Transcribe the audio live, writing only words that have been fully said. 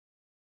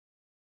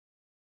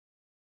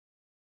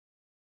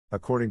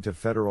According to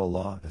federal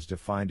law as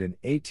defined in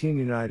 18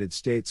 United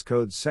States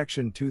Code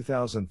Section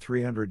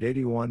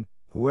 2381,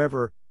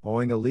 whoever,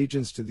 owing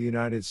allegiance to the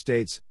United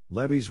States,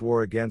 levies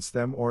war against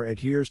them or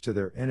adheres to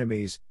their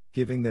enemies,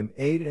 giving them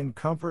aid and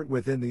comfort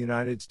within the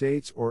United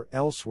States or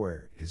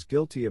elsewhere, is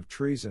guilty of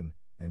treason,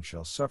 and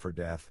shall suffer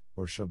death,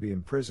 or shall be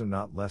imprisoned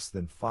not less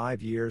than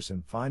 5 years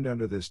and fined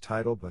under this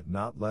title but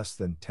not less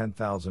than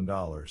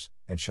 $10,000,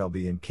 and shall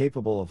be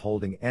incapable of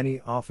holding any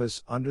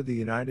office under the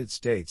United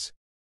States.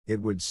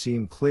 It would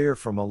seem clear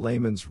from a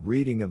layman's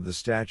reading of the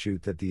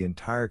statute that the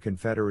entire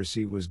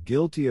Confederacy was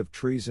guilty of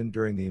treason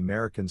during the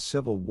American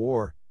Civil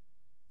War,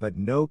 but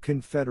no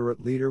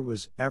Confederate leader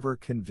was ever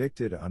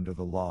convicted under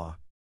the law.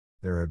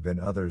 There have been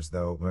others,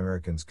 though,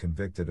 Americans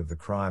convicted of the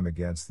crime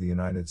against the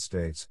United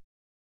States.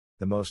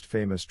 The most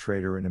famous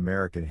traitor in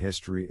American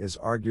history is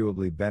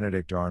arguably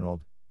Benedict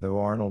Arnold, though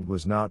Arnold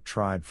was not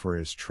tried for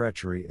his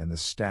treachery and the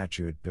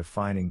statute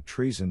defining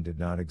treason did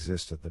not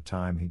exist at the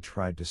time he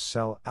tried to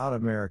sell out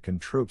American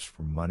troops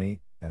for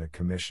money and a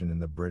commission in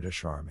the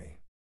British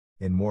Army.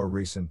 In more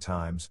recent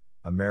times,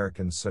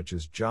 Americans such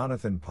as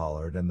Jonathan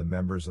Pollard and the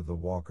members of the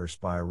Walker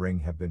spy ring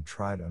have been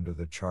tried under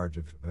the charge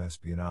of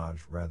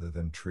espionage rather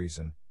than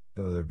treason,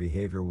 though their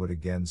behavior would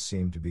again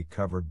seem to be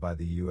covered by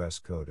the U.S.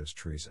 Code as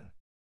treason.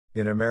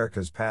 In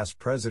America's past,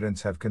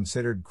 presidents have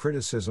considered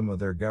criticism of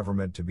their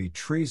government to be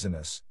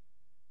treasonous,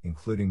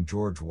 including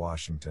George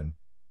Washington,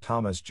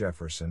 Thomas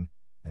Jefferson,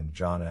 and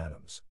John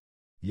Adams.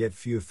 Yet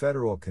few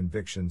federal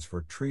convictions for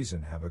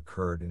treason have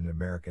occurred in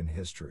American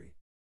history.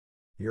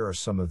 Here are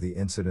some of the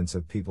incidents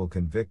of people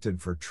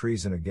convicted for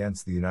treason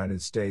against the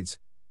United States,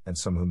 and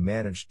some who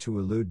managed to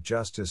elude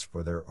justice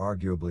for their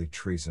arguably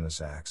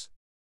treasonous acts.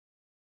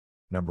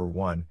 Number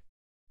 1.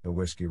 The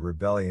Whiskey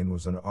Rebellion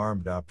was an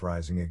armed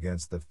uprising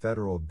against the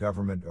federal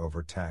government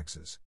over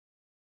taxes.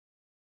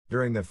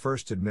 During the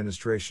first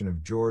administration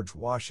of George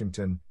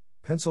Washington,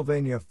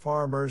 Pennsylvania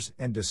farmers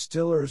and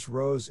distillers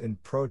rose in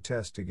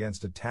protest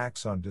against a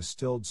tax on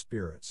distilled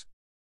spirits.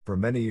 For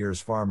many years,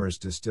 farmers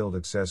distilled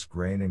excess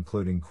grain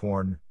including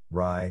corn,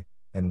 rye,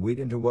 and wheat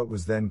into what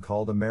was then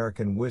called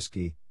American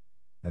whiskey,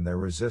 and their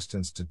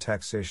resistance to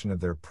taxation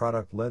of their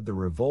product led the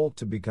revolt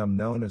to become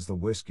known as the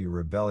Whiskey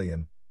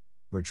Rebellion,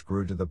 which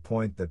grew to the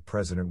point that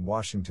President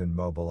Washington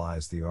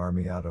mobilized the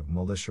army out of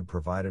militia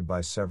provided by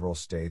several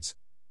states,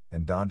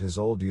 and donned his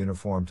old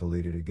uniform to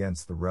lead it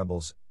against the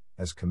rebels,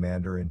 as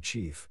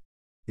commander-in-chief.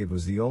 It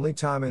was the only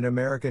time in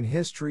American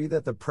history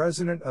that the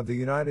President of the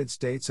United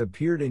States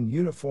appeared in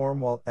uniform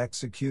while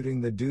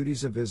executing the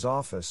duties of his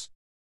office.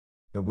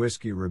 The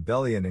Whiskey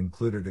Rebellion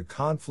included a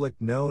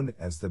conflict known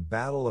as the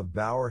Battle of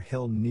Bower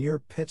Hill near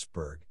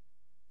Pittsburgh,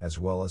 as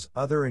well as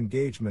other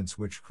engagements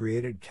which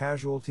created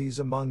casualties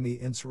among the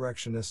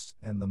insurrectionists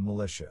and the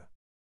militia.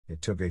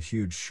 It took a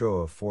huge show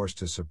of force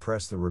to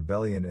suppress the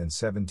rebellion in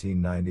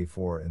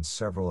 1794, and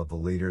several of the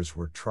leaders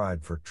were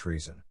tried for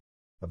treason.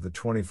 Of the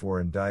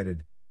 24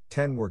 indicted,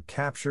 10 were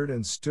captured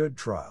and stood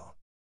trial.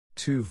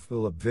 2,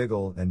 Philip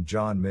Vigil and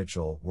John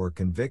Mitchell, were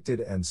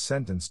convicted and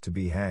sentenced to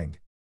be hanged.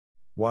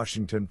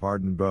 Washington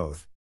pardoned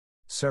both.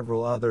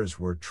 Several others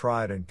were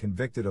tried and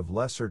convicted of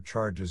lesser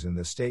charges in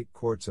the state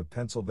courts of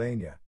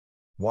Pennsylvania.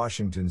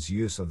 Washington's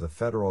use of the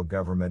federal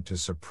government to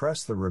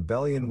suppress the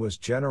rebellion was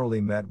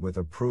generally met with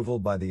approval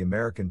by the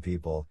American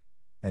people,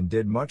 and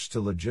did much to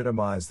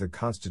legitimize the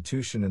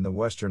Constitution in the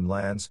Western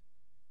lands,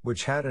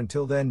 which had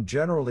until then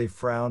generally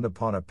frowned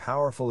upon a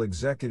powerful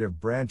executive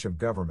branch of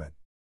government.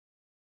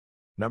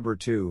 Number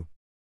 2.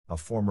 A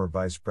former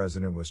vice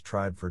president was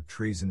tried for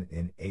treason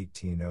in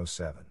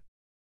 1807.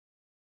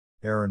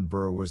 Aaron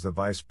Burr was the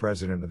Vice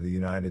President of the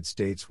United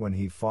States when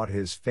he fought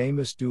his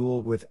famous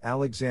duel with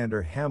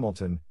Alexander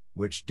Hamilton,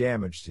 which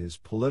damaged his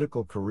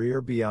political career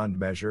beyond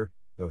measure,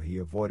 though he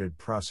avoided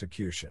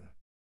prosecution.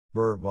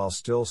 Burr, while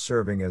still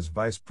serving as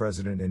Vice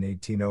President in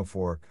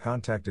 1804,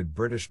 contacted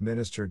British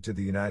Minister to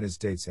the United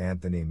States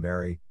Anthony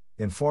Merry,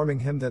 informing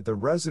him that the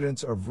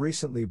residents of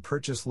recently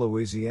purchased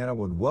Louisiana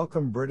would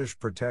welcome British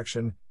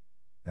protection,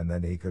 and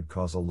then he could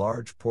cause a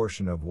large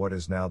portion of what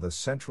is now the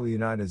central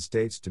United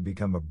States to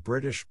become a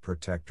British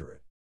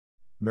protectorate.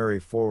 Merry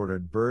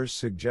forwarded Burr's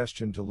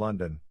suggestion to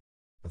London.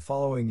 The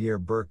following year,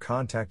 Burr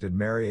contacted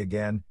Merry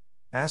again,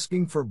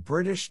 asking for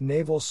British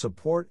naval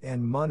support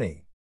and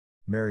money.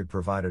 Merry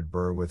provided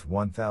Burr with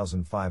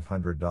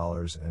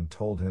 $1,500 and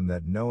told him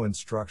that no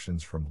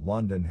instructions from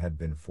London had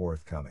been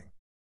forthcoming.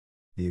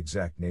 The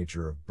exact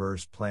nature of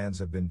Burr's plans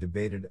have been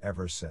debated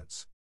ever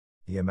since.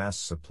 He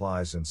amassed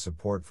supplies and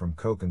support from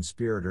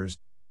co-conspirators,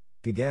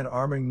 began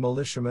arming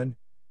militiamen,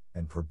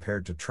 and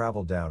prepared to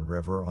travel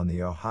downriver on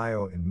the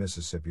Ohio and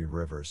Mississippi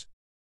rivers.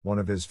 One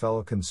of his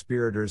fellow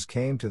conspirators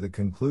came to the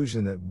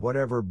conclusion that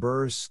whatever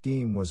Burr's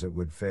scheme was, it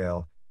would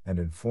fail, and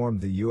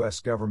informed the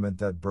U.S. government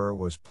that Burr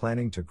was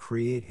planning to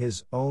create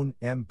his own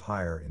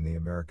empire in the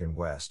American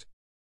West.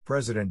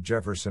 President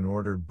Jefferson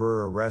ordered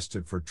Burr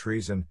arrested for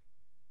treason,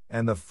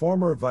 and the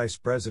former vice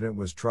president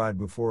was tried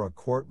before a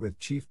court with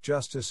Chief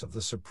Justice of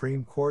the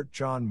Supreme Court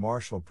John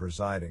Marshall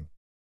presiding.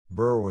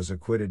 Burr was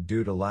acquitted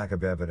due to lack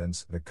of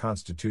evidence. The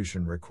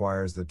Constitution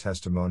requires the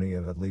testimony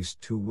of at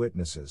least 2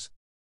 witnesses.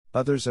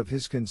 Others of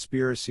his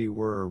conspiracy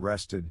were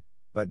arrested,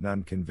 but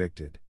none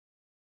convicted.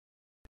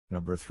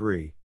 Number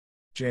 3.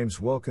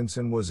 James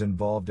Wilkinson was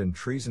involved in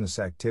treasonous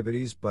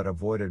activities but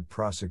avoided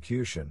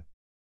prosecution.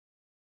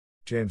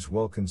 James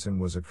Wilkinson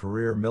was a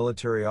career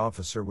military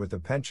officer with a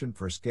penchant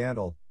for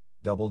scandal,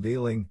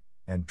 double-dealing,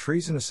 and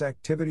treasonous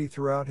activity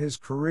throughout his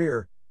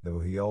career, though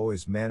he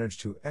always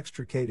managed to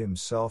extricate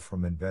himself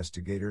from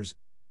investigators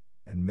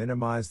and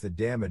minimize the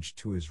damage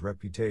to his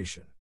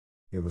reputation.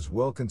 It was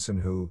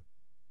Wilkinson who,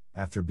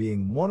 after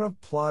being one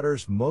of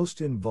plotters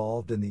most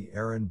involved in the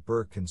Aaron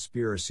Burr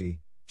conspiracy,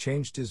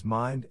 changed his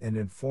mind and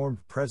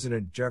informed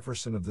President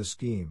Jefferson of the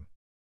scheme.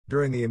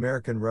 During the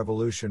American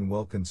Revolution,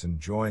 Wilkinson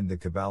joined the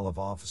cabal of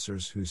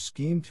officers who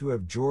schemed to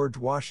have George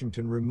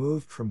Washington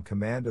removed from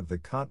command of the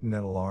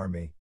Continental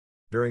Army.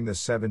 During the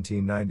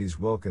 1790s,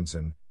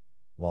 Wilkinson,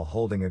 while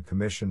holding a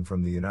commission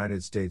from the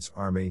United States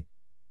Army,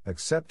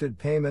 accepted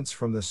payments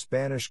from the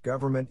Spanish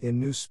government in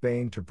New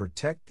Spain to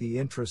protect the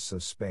interests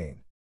of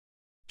Spain.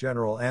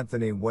 General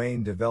Anthony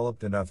Wayne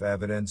developed enough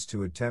evidence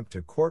to attempt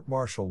to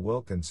court-martial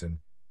Wilkinson,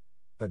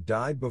 but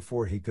died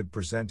before he could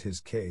present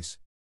his case.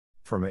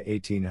 From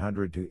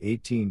 1800 to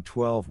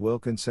 1812,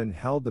 Wilkinson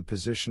held the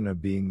position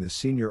of being the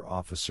senior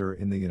officer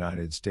in the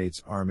United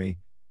States Army,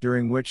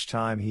 during which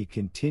time he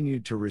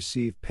continued to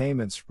receive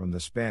payments from the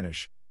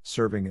Spanish,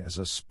 serving as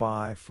a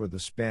spy for the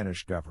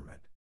Spanish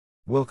government.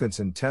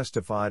 Wilkinson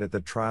testified at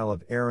the trial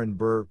of Aaron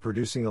Burr,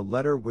 producing a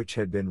letter which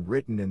had been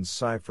written in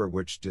cipher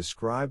which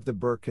described the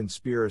Burr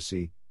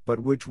conspiracy, but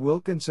which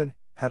Wilkinson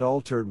had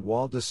altered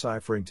while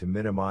deciphering to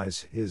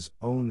minimize his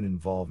own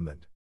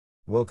involvement.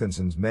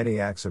 Wilkinson's many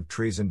acts of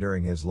treason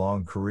during his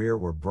long career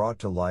were brought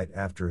to light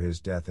after his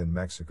death in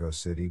Mexico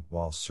City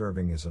while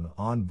serving as an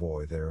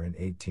envoy there in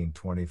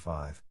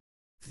 1825.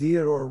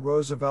 Theodore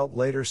Roosevelt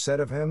later said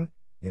of him,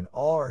 "In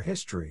all our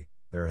history,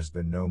 there has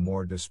been no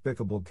more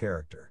despicable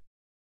character."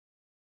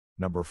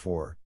 Number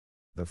 4.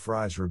 The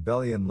Fries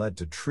Rebellion led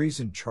to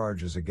treason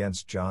charges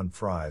against John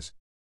Fries.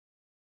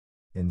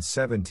 In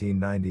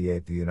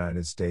 1798, the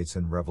United States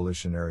and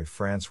Revolutionary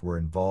France were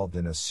involved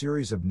in a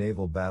series of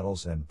naval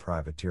battles and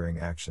privateering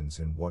actions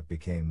in what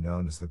became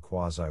known as the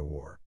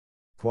Quasi-War.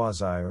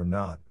 Quasi or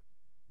not,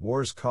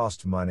 wars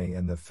cost money,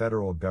 and the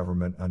federal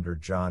government under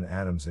John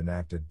Adams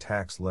enacted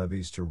tax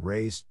levies to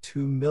raise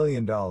 $2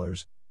 million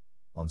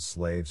on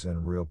slaves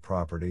and real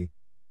property,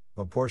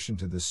 apportioned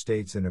to the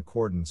states in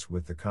accordance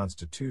with the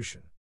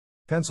Constitution.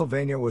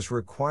 Pennsylvania was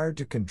required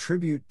to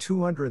contribute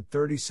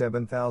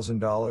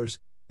 $237,000,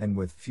 and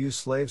with few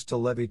slaves to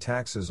levy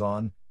taxes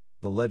on,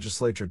 the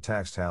legislature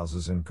taxed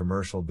houses and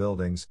commercial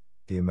buildings,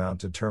 the amount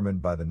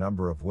determined by the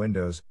number of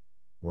windows,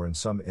 or in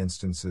some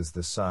instances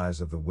the size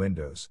of the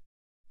windows.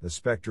 The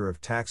specter of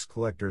tax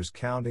collectors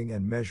counting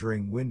and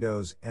measuring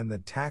windows and the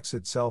tax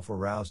itself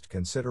aroused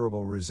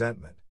considerable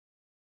resentment.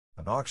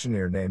 An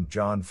auctioneer named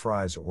John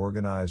Fries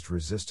organized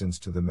resistance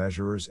to the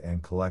measurers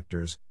and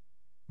collectors,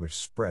 which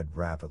spread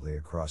rapidly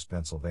across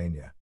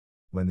Pennsylvania.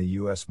 When the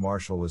U.S.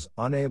 Marshal was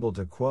unable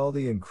to quell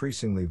the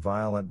increasingly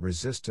violent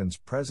resistance,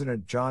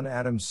 President John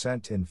Adams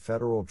sent in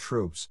federal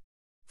troops.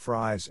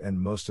 Fries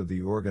and most of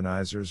the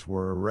organizers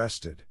were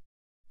arrested.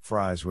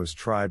 Fries was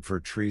tried for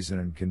treason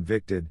and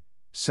convicted,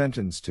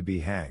 sentenced to be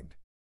hanged.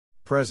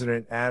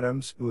 President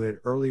Adams, who had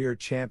earlier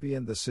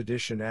championed the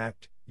Sedition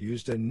Act,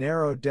 used a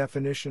narrow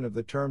definition of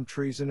the term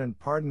treason and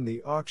pardoned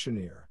the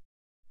auctioneer.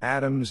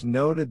 Adams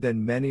noted that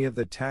many of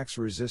the tax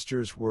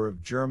resistors were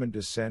of German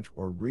descent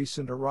or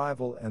recent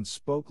arrival and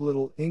spoke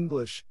little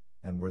English,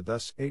 and were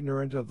thus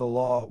ignorant of the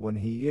law when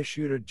he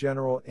issued a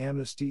general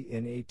amnesty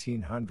in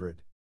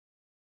 1800.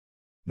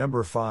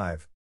 Number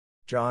 5.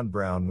 John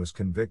Brown was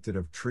convicted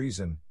of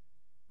treason,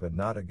 but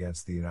not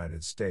against the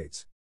United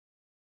States.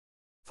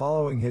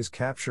 Following his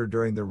capture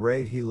during the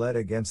raid he led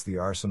against the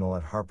arsenal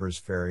at Harper's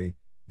Ferry,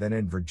 then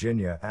in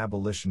Virginia,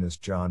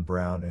 abolitionist John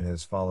Brown and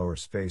his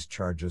followers faced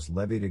charges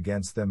levied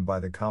against them by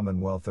the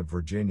Commonwealth of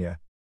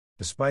Virginia.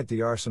 Despite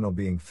the arsenal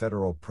being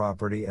federal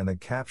property and the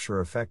capture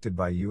effected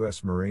by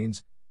U.S.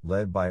 Marines,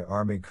 led by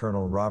Army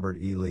Colonel Robert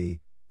E.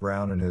 Lee,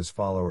 Brown and his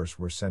followers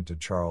were sent to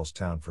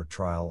Charlestown for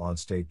trial on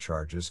state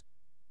charges,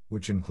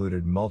 which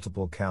included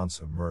multiple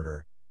counts of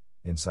murder,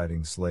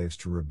 inciting slaves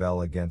to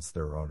rebel against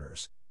their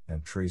owners,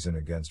 and treason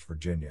against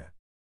Virginia.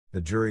 The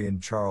jury in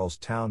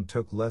Charlestown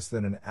took less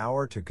than an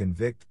hour to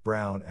convict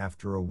Brown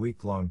after a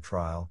week-long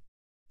trial.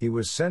 He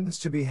was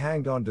sentenced to be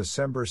hanged on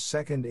December 2,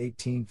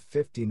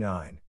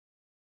 1859.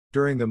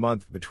 During the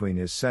month between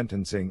his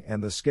sentencing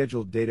and the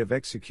scheduled date of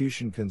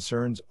execution,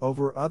 concerns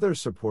over other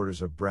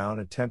supporters of Brown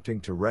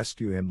attempting to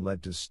rescue him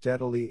led to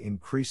steadily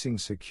increasing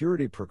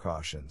security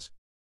precautions.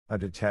 A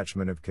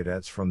detachment of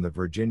cadets from the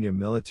Virginia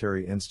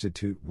Military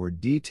Institute were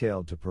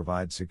detailed to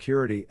provide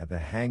security at the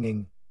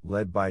hanging,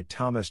 led by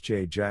Thomas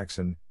J.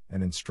 Jackson,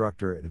 an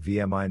instructor at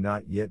VMI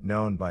not yet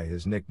known by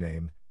his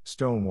nickname,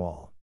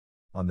 Stonewall.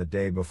 On the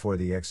day before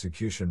the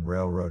execution,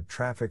 railroad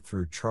traffic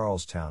through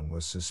Charlestown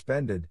was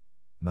suspended,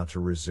 not to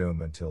resume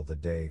until the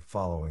day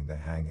following the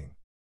hanging.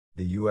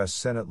 The U.S.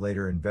 Senate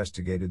later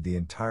investigated the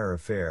entire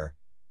affair,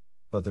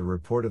 but the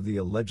report of the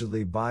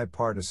allegedly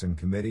bipartisan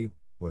committee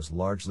was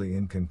largely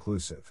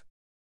inconclusive.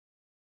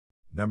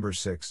 Number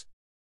 6.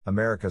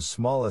 America's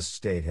smallest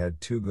state had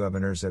 2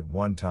 governors at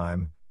one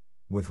time,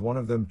 with one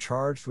of them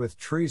charged with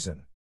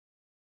treason.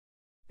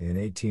 In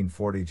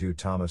 1842,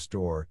 Thomas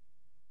Dorr,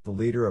 the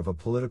leader of a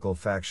political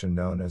faction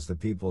known as the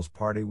People's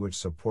Party which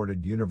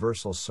supported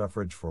universal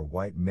suffrage for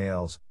white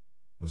males,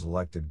 was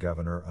elected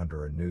governor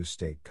under a new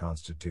state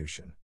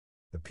constitution.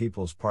 The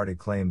People's Party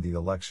claimed the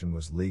election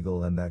was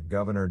legal and that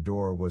Governor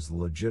Dorr was the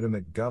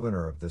legitimate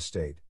governor of the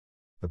state.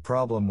 The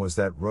problem was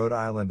that Rhode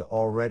Island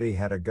already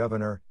had a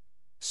governor,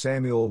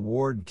 Samuel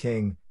Ward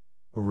King,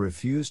 who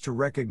refused to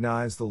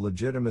recognize the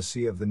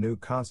legitimacy of the new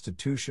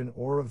constitution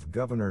or of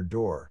Governor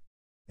Dorr.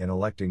 In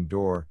electing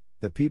Dorr,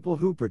 the people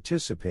who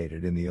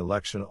participated in the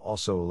election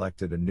also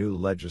elected a new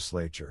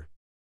legislature.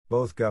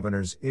 Both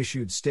governors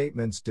issued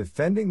statements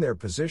defending their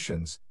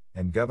positions,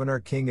 and Governor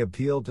King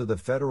appealed to the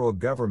federal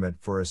government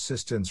for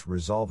assistance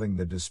resolving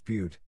the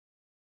dispute.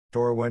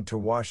 Dorr went to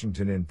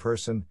Washington in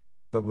person,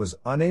 but was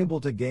unable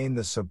to gain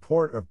the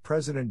support of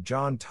President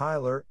John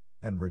Tyler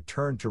and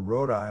returned to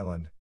Rhode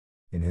Island.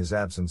 In his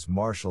absence,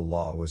 martial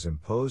law was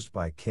imposed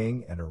by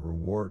King and a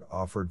reward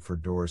offered for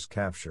Dorr's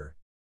capture.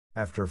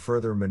 After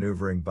further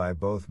maneuvering by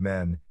both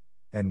men,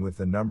 and with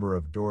the number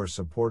of Dorr's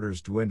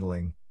supporters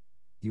dwindling,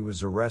 he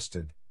was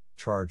arrested,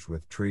 charged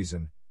with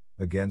treason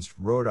against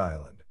Rhode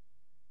Island,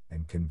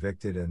 and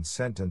convicted and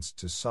sentenced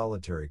to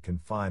solitary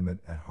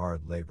confinement and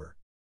hard labor.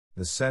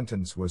 The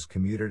sentence was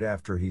commuted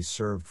after he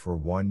served for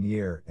 1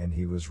 year and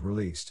he was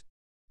released.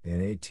 In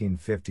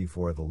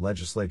 1854, the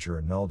legislature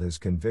annulled his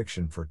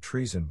conviction for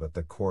treason, but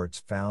the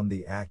courts found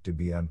the act to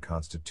be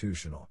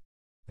unconstitutional.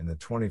 In the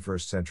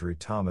 21st century,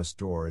 Thomas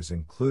Dorr is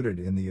included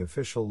in the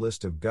official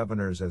list of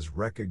governors as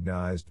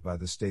recognized by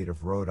the state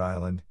of Rhode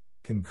Island,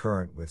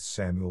 concurrent with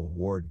Samuel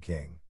Ward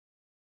King.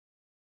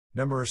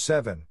 Number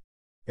 7.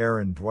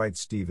 Aaron Dwight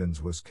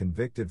Stevens was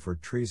convicted for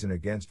treason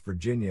against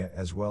Virginia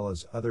as well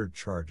as other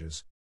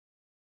charges.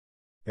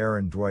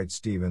 Aaron Dwight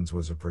Stevens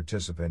was a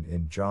participant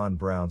in John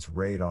Brown's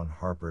raid on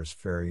Harper's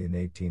Ferry in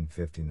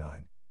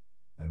 1859,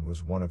 and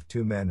was one of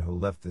 2 men who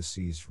left the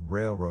seized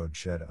railroad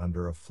shed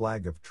under a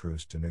flag of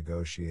truce to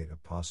negotiate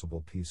a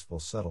possible peaceful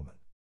settlement.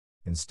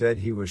 Instead,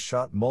 he was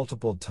shot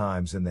multiple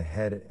times in the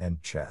head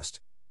and chest,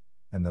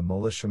 and the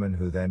militiamen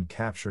who then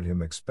captured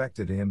him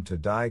expected him to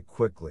die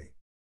quickly.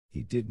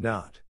 He did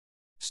not.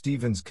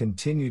 Stevens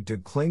continued to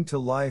cling to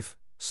life,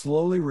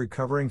 slowly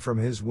recovering from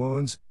his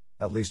wounds,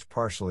 at least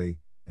partially,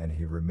 and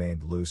he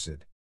remained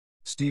lucid.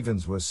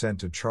 Stevens was sent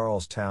to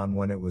Charlestown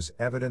when it was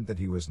evident that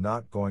he was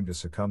not going to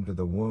succumb to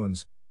the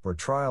wounds, for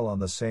trial on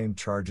the same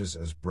charges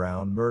as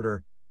Brown: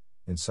 murder,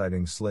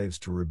 inciting slaves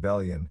to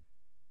rebellion,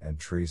 and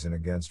treason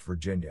against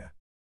Virginia.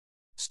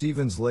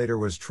 Stevens later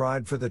was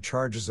tried for the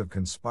charges of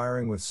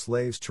conspiring with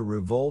slaves to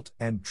revolt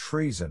and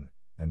treason,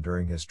 and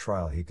during his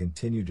trial he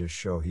continued to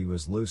show he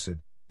was lucid,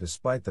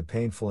 despite the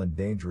painful and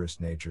dangerous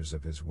natures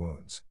of his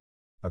wounds.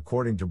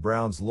 According to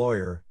Brown's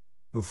lawyer,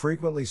 who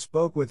frequently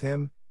spoke with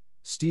him,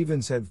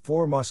 Stevens had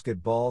 4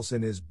 musket balls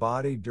in his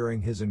body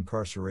during his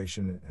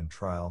incarceration and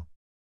trial.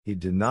 He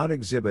did not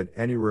exhibit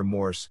any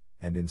remorse,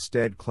 and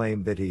instead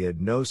claimed that he had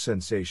no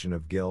sensation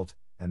of guilt,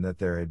 and that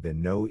there had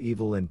been no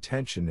evil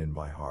intention in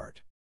my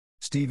heart.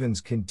 Stevens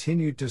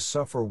continued to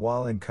suffer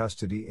while in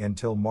custody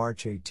until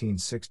March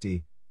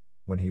 1860,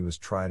 when he was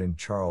tried in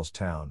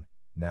Charlestown,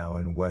 now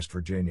in West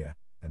Virginia,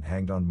 and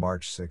hanged on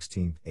March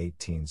 16,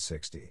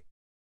 1860.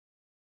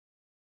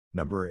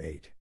 Number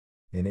 8.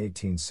 In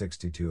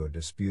 1862, a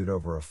dispute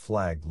over a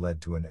flag led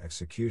to an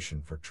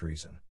execution for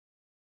treason.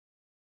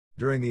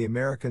 During the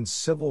American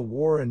Civil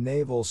War, a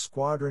naval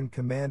squadron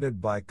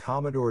commanded by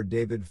Commodore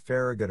David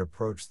Farragut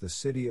approached the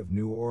city of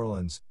New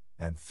Orleans,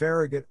 and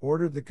Farragut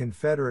ordered the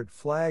Confederate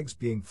flags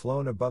being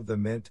flown above the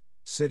Mint,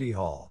 City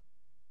Hall,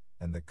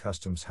 and the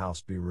Customs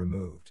House be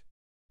removed.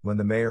 When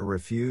the mayor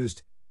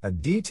refused, a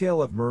detail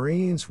of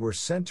Marines were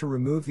sent to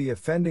remove the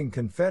offending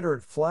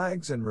Confederate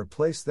flags and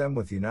replace them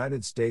with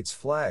United States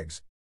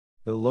flags.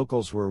 The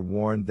locals were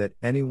warned that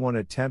anyone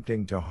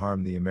attempting to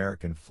harm the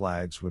American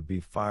flags would be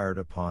fired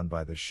upon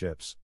by the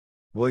ships.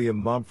 William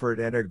Mumford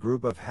and a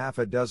group of half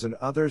a dozen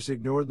others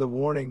ignored the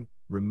warning,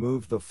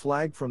 removed the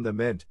flag from the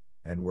Mint,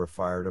 and were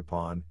fired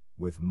upon,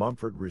 with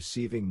Mumford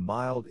receiving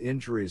mild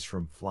injuries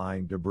from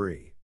flying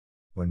debris.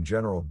 When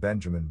General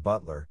Benjamin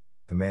Butler,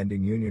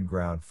 commanding Union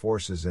ground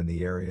forces in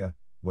the area,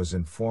 was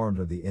informed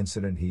of the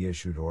incident, he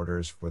issued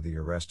orders for the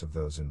arrest of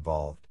those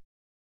involved.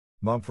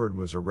 Mumford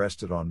was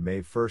arrested on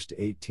May 1,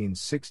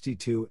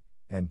 1862,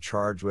 and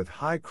charged with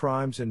high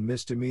crimes and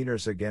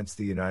misdemeanors against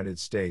the United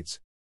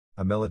States.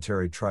 A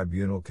military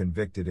tribunal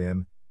convicted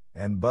him,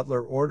 and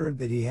Butler ordered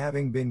that he,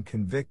 having been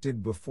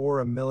convicted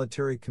before a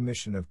military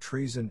commission of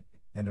treason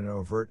and an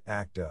overt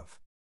act of,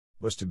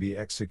 was to be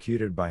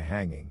executed by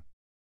hanging.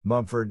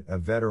 Mumford, a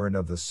veteran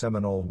of the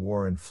Seminole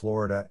War in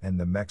Florida and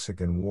the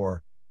Mexican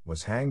War,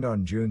 was hanged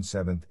on June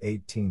 7,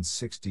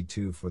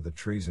 1862 for the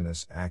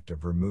treasonous act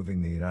of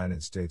removing the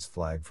United States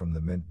flag from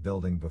the Mint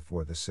building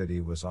before the city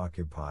was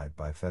occupied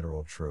by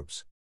Federal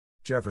troops.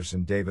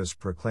 Jefferson Davis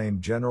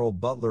proclaimed General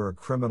Butler a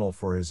criminal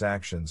for his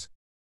actions.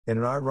 In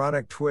an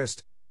ironic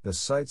twist, the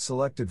site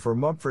selected for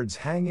Mumford's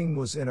hanging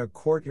was in a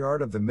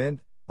courtyard of the Mint,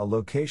 a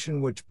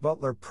location which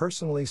Butler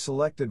personally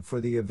selected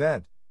for the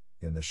event,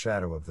 in the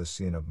shadow of the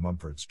scene of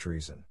Mumford's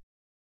treason.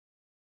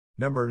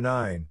 Number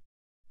 9.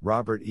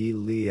 Robert E.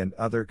 Lee and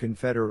other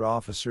Confederate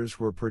officers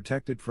were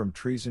protected from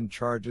treason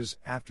charges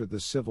after the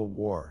Civil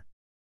War.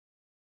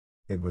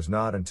 It was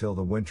not until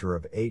the winter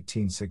of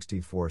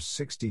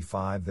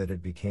 1864-65 that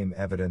it became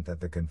evident that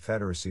the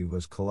Confederacy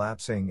was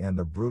collapsing and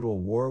the brutal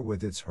war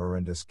with its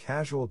horrendous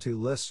casualty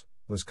lists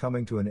was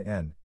coming to an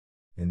end.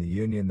 In the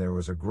Union there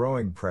was a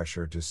growing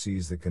pressure to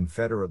seize the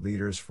Confederate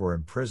leaders for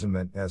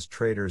imprisonment as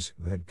traitors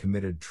who had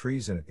committed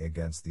treason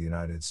against the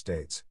United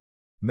States.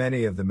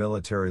 Many of the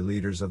military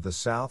leaders of the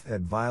South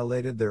had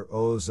violated their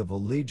oaths of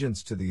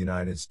allegiance to the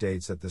United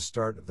States at the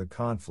start of the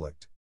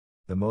conflict.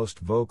 The most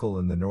vocal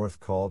in the North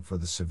called for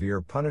the severe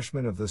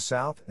punishment of the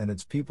South and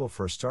its people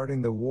for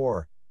starting the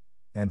war,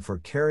 and for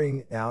carrying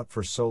it out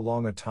for so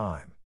long a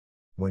time.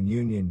 When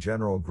Union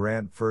General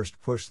Grant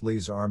first pushed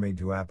Lee's army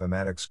to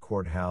Appomattox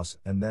Courthouse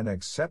and then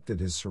accepted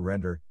his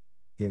surrender,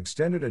 he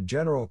extended a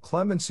general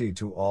clemency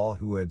to all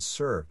who had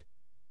served,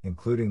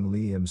 including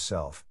Lee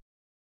himself.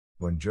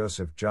 When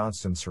Joseph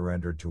Johnston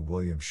surrendered to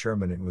William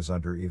Sherman, it was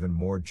under even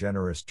more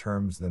generous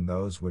terms than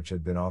those which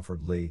had been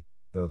offered Lee,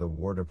 though the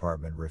War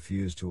Department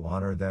refused to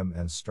honor them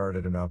and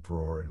started an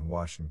uproar in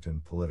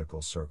Washington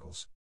political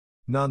circles.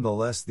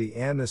 Nonetheless, the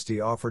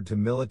amnesty offered to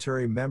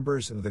military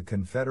members of the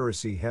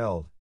Confederacy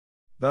held.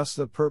 Thus,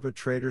 the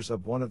perpetrators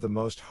of one of the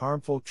most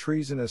harmful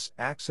treasonous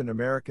acts in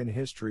American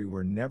history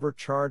were never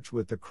charged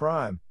with the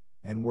crime,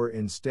 and were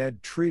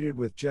instead treated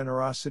with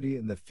generosity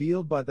in the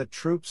field by the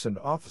troops and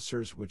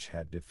officers which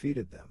had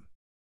defeated them.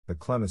 The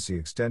clemency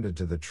extended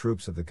to the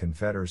troops of the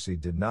Confederacy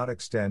did not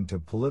extend to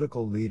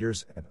political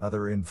leaders and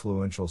other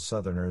influential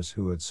Southerners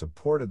who had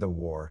supported the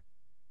war,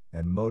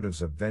 and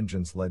motives of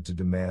vengeance led to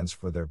demands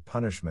for their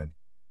punishment,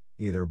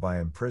 either by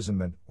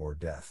imprisonment or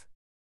death.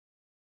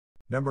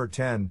 Number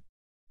 10.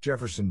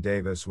 Jefferson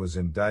Davis was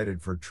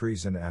indicted for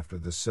treason after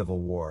the Civil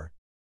War.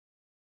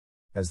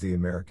 As the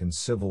American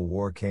Civil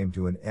War came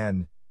to an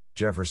end,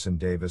 Jefferson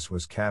Davis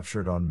was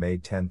captured on May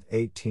 10,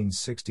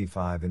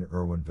 1865 in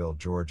Irwinville,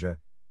 Georgia,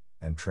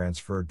 and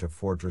transferred to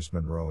Fortress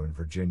Monroe in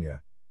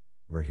Virginia,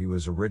 where he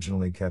was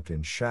originally kept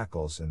in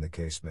shackles in the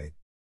casemate.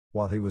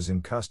 While he was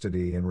in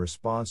custody in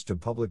response to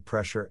public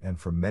pressure and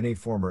from many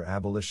former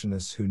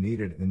abolitionists who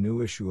needed a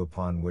new issue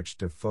upon which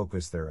to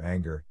focus their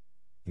anger,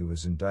 he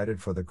was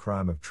indicted for the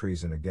crime of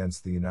treason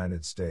against the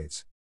United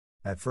States.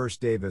 At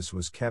first, Davis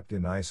was kept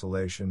in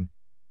isolation,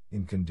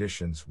 in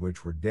conditions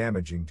which were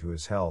damaging to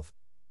his health,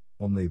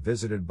 only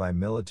visited by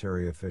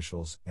military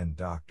officials and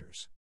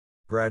doctors.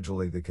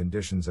 Gradually, the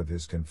conditions of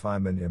his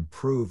confinement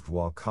improved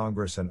while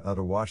Congress and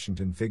other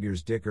Washington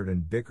figures dickered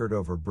and bickered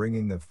over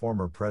bringing the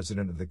former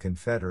President of the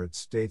Confederate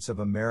States of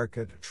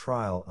America to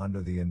trial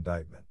under the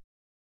indictment.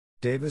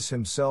 Davis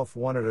himself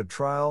wanted a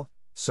trial,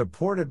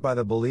 supported by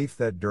the belief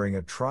that during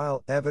a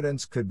trial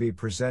evidence could be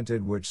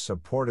presented which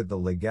supported the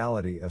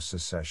legality of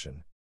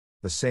secession.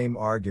 The same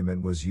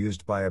argument was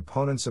used by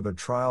opponents of a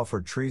trial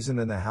for treason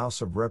in the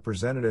House of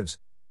Representatives,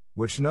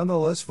 which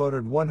nonetheless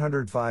voted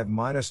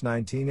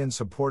 105-19 in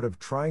support of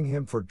trying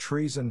him for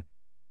treason,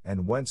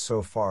 and went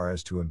so far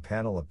as to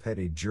impanel a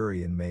petty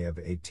jury in May of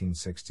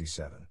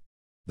 1867.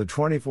 The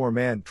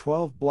 24-man,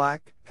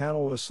 12-black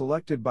panel was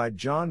selected by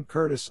John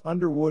Curtis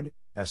Underwood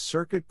as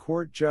circuit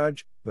court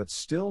judge, but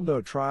still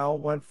no trial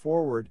went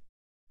forward.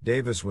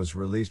 Davis was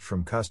released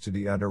from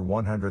custody under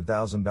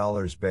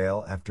 $100,000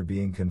 bail after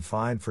being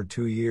confined for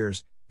 2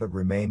 years, but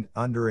remained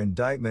under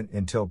indictment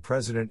until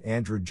President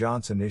Andrew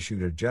Johnson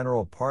issued a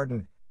general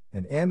pardon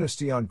and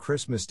amnesty on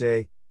Christmas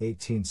Day,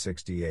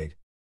 1868.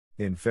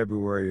 In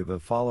February of the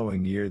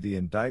following year, the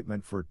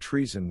indictment for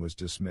treason was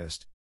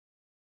dismissed.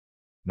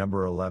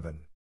 Number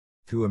 11.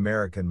 2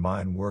 American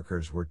mine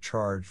workers were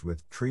charged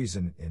with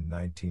treason in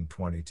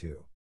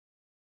 1922.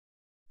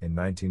 In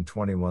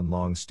 1921,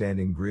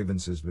 long-standing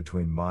grievances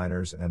between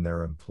miners and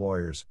their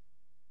employers,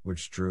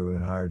 which drew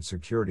and hired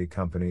security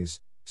companies,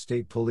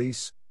 state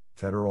police,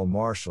 federal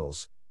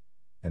marshals,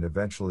 and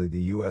eventually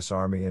the U.S.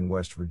 Army in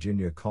West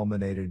Virginia,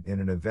 culminated in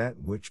an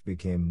event which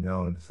became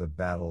known as the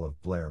Battle of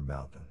Blair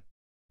Mountain.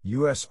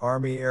 U.S.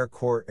 Army Air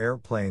Corps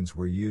airplanes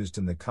were used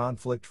in the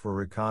conflict for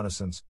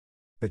reconnaissance.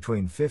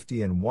 Between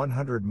 50 and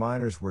 100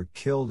 miners were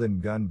killed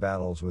in gun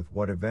battles with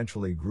what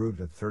eventually grew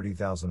to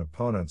 30,000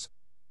 opponents,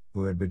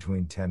 who had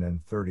between 10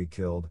 and 30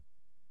 killed,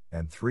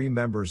 and 3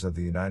 members of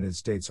the United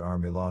States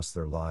Army lost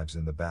their lives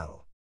in the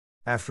battle.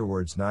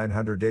 Afterwards,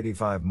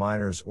 985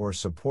 miners or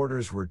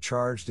supporters were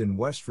charged in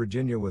West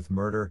Virginia with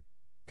murder,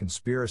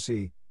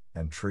 conspiracy,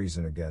 and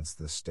treason against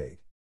the state.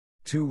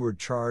 2 were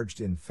charged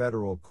in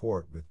federal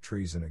court with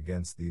treason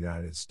against the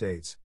United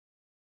States.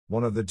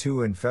 One of the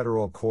 2 in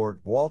federal court,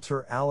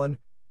 Walter Allen,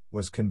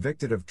 was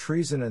convicted of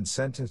treason and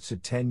sentenced to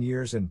 10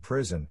 years in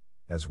prison,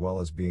 as well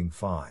as being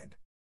fined.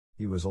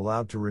 He was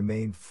allowed to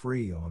remain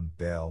free on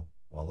bail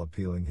while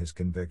appealing his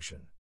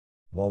conviction.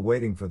 While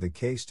waiting for the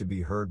case to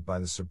be heard by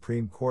the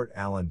Supreme Court,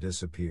 Allen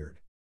disappeared.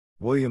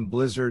 William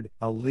Blizzard,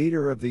 a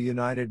leader of the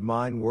United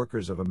Mine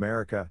Workers of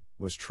America,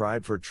 was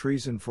tried for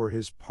treason for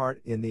his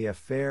part in the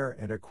affair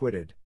and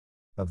acquitted.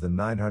 Of the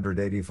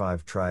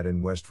 985 tried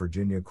in West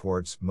Virginia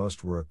courts,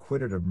 most were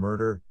acquitted of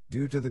murder,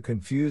 due to the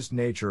confused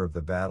nature of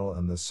the battle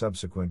and the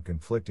subsequent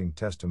conflicting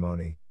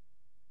testimony.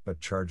 But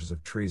charges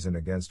of treason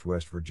against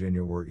West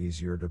Virginia were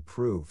easier to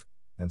prove,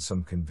 and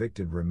some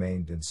convicted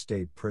remained in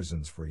state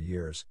prisons for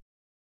years.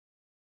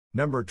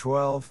 Number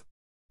 12.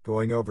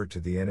 Going over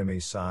to the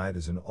enemy's side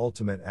is an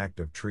ultimate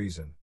act of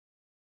treason.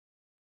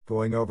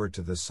 Going over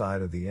to the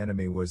side of the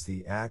enemy was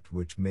the act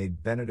which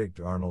made Benedict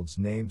Arnold's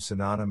name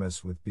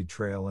synonymous with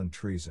betrayal and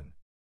treason.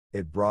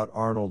 It brought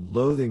Arnold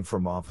loathing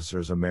from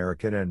officers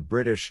American and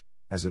British,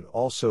 as it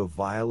also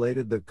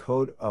violated the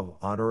code of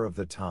honor of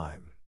the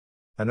time.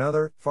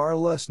 Another, far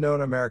less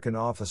known American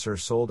officer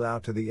sold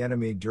out to the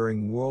enemy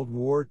during World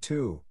War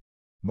II.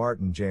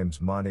 Martin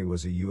James Monty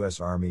was a U.S.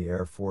 Army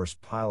Air Force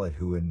pilot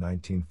who in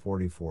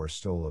 1944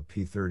 stole a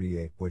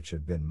P-38 which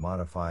had been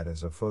modified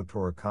as a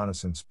photo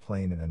reconnaissance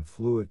plane and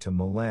flew it to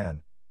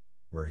Milan,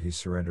 where he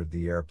surrendered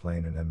the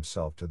airplane and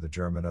himself to the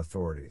German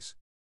authorities.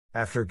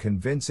 After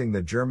convincing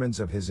the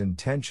Germans of his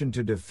intention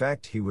to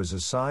defect, he was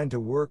assigned to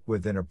work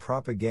within a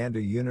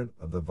propaganda unit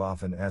of the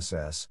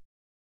Waffen-SS.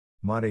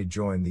 Monty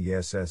joined the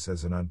SS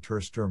as an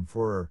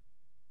Untersturmführer,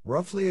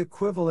 roughly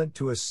equivalent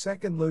to a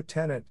second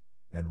lieutenant,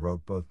 and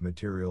wrote both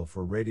material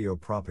for radio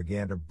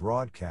propaganda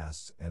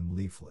broadcasts and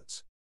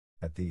leaflets.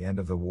 At the end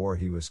of the war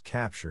he was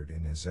captured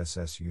in his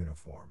SS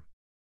uniform.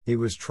 He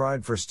was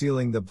tried for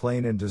stealing the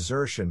plane and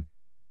desertion,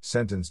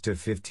 sentenced to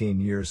 15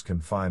 years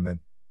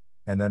confinement,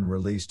 and then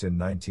released in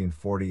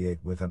 1948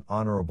 with an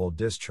honorable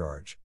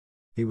discharge.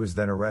 He was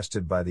then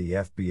arrested by the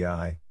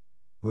FBI,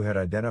 who had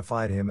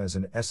identified him as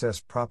an SS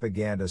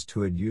propagandist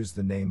who had used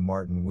the name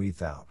Martin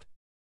Weithout.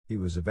 He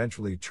was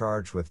eventually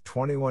charged with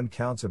 21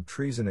 counts of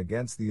treason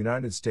against the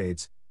United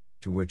States,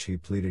 to which he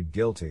pleaded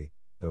guilty,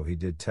 though he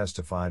did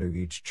testify to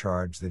each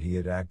charge that he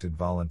had acted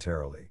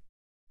voluntarily.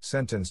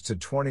 Sentenced to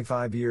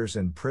 25 years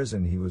in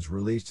prison, he was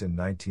released in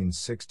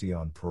 1960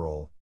 on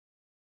parole.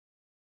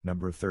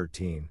 Number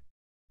 13.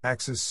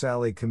 Axis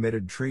Sally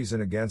committed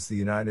treason against the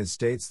United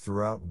States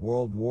throughout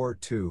World War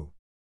II.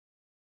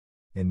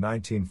 In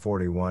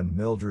 1941,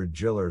 Mildred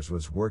Gillers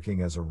was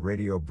working as a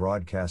radio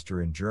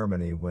broadcaster in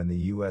Germany when the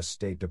U.S.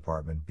 State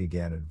Department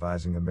began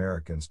advising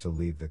Americans to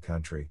leave the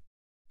country.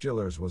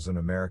 Gillers was an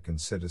American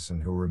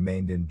citizen who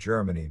remained in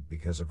Germany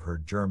because of her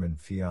German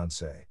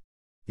fiancé.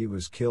 He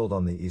was killed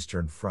on the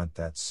Eastern Front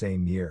that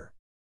same year.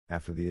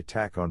 After the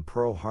attack on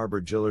Pearl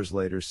Harbor, Gillers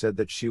later said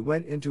that she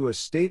went into a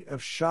state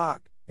of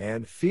shock,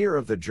 and fear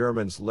of the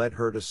Germans led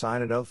her to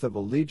sign an oath of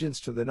allegiance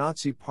to the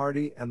Nazi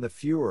Party and the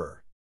Führer.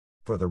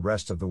 For the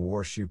rest of the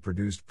war she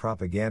produced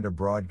propaganda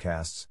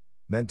broadcasts,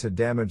 meant to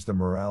damage the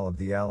morale of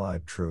the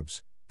Allied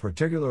troops,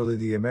 particularly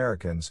the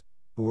Americans,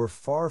 who were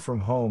far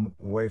from home,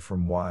 away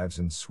from wives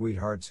and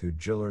sweethearts who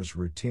Gillers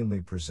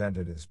routinely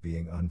presented as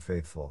being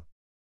unfaithful.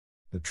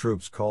 The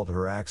troops called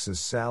her Axis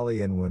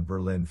Sally, and when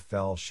Berlin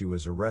fell she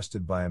was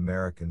arrested by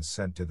Americans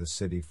sent to the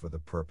city for the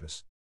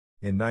purpose.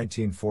 In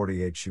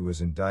 1948 she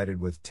was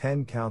indicted with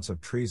 10 counts of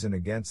treason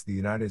against the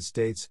United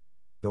States,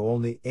 though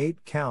only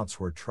 8 counts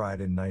were tried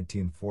in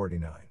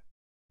 1949.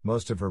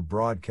 Most of her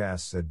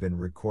broadcasts had been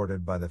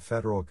recorded by the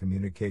Federal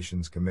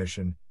Communications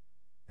Commission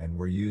and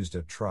were used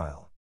at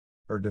trial.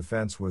 Her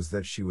defense was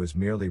that she was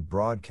merely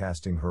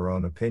broadcasting her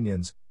own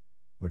opinions,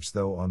 which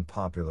though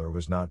unpopular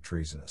was not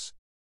treasonous.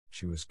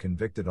 She was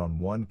convicted on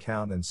 1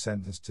 count and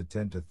sentenced to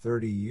 10 to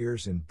 30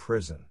 years in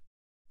prison.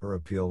 Her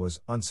appeal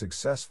was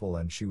unsuccessful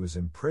and she was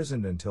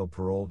imprisoned until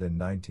paroled in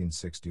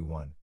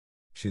 1961.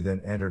 She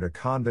then entered a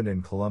convent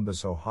in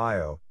Columbus,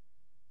 Ohio,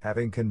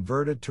 having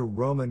converted to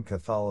Roman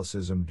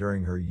Catholicism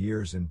during her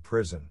years in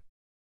prison.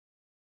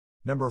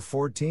 Number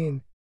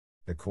 14.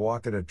 The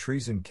Coahuila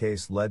treason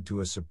case led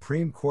to a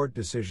Supreme Court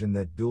decision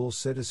that dual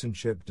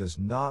citizenship does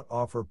not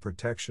offer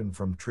protection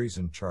from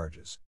treason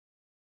charges.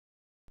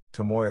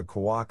 Tomoya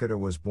Coahuila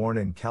was born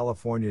in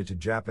California to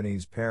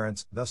Japanese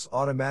parents, thus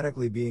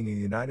automatically being a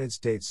United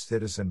States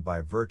citizen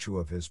by virtue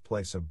of his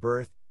place of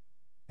birth,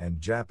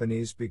 and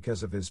Japanese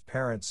because of his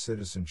parents'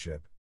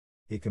 citizenship.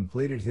 He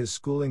completed his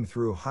schooling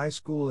through high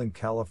school in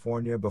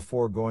California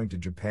before going to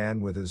Japan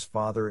with his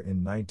father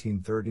in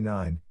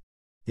 1939.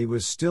 He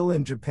was still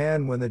in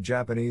Japan when the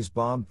Japanese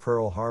bombed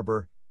Pearl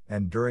Harbor,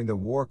 and during the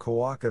war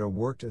Coahuila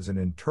worked as an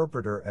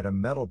interpreter at a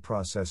metal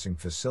processing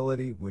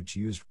facility which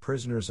used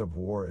prisoners of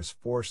war as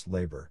forced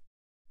labor.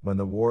 When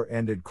the war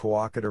ended,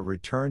 Coahuila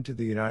returned to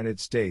the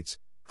United States,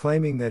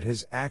 claiming that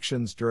his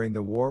actions during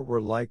the war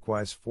were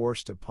likewise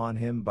forced upon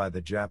him by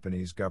the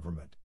Japanese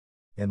government.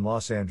 In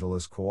Los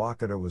Angeles,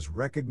 Coahuila was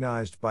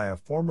recognized by a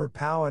former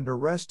POW and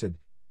arrested,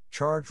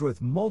 charged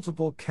with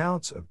multiple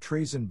counts of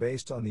treason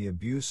based on the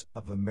abuse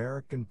of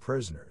American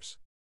prisoners.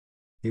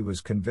 He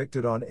was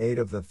convicted on 8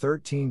 of the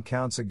 13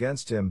 counts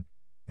against him,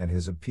 and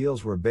his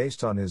appeals were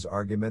based on his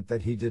argument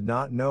that he did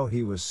not know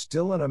he was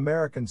still an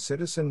American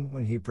citizen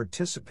when he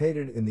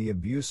participated in the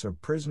abuse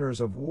of prisoners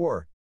of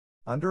war.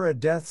 Under a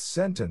death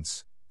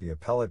sentence, the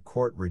appellate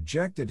court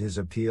rejected his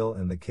appeal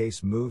and the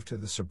case moved to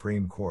the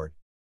Supreme Court.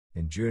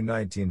 In June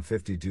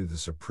 1952, the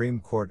Supreme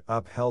Court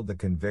upheld the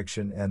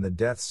conviction and the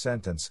death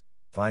sentence,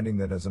 finding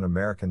that as an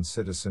American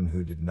citizen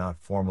who did not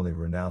formally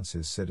renounce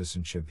his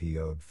citizenship, he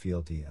owed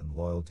fealty and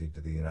loyalty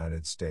to the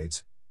United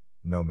States,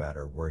 no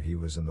matter where he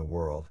was in the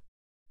world.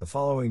 The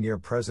following year,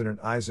 President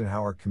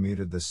Eisenhower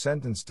commuted the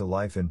sentence to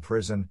life in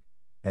prison,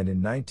 and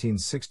in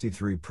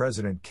 1963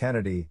 President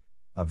Kennedy,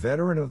 a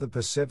veteran of the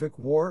Pacific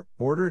War,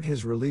 ordered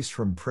his release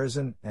from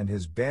prison and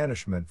his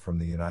banishment from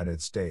the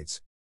United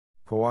States.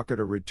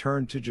 Kawakata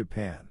returned to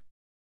Japan.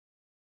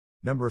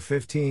 Number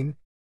 15.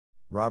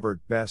 Robert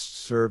Best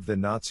served the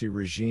Nazi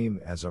regime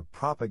as a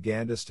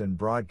propagandist and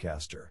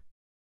broadcaster.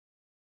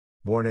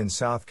 Born in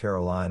South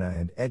Carolina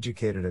and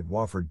educated at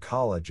Wofford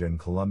College and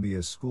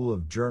Columbia School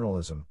of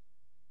Journalism,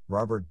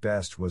 Robert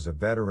Best was a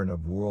veteran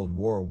of World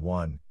War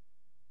I,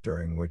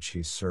 during which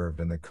he served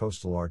in the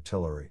coastal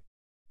artillery.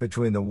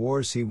 Between the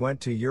wars he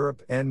went to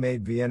Europe and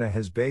made Vienna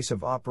his base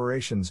of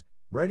operations,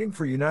 writing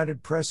for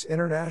United Press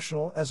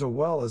International as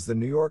well as the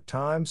New York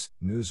Times,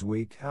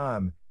 Newsweek,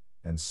 Time,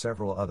 and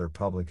several other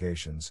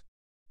publications.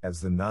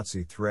 As the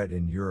Nazi threat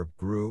in Europe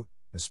grew,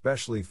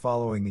 especially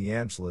following the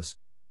Anschluss,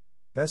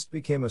 Best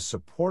became a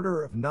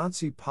supporter of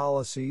Nazi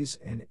policies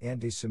and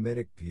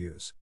anti-Semitic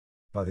views.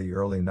 By the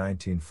early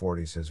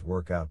 1940s, his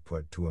work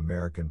output to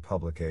American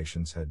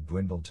publications had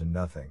dwindled to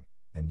nothing,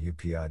 and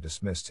UPI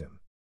dismissed him.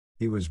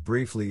 He was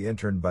briefly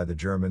interned by the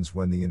Germans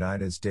when the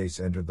United States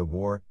entered the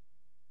war,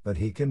 but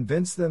he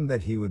convinced them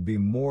that he would be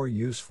more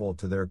useful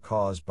to their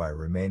cause by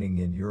remaining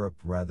in Europe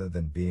rather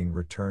than being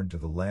returned to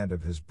the land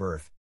of his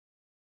birth.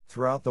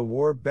 Throughout the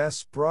war,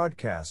 Best's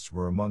broadcasts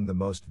were among the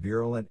most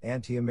virulent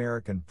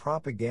anti-American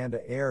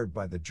propaganda aired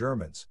by the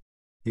Germans.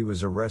 He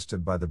was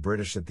arrested by the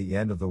British at the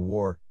end of the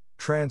war,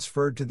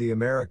 transferred to the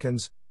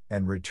Americans,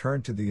 and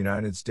returned to the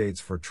United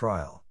States for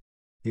trial.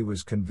 He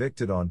was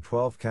convicted on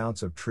 12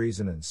 counts of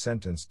treason and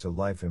sentenced to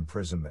life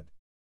imprisonment.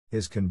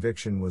 His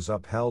conviction was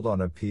upheld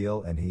on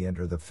appeal and he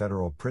entered the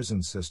federal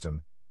prison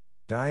system,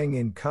 dying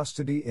in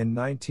custody in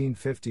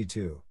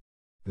 1952.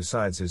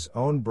 Besides his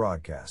own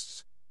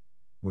broadcasts,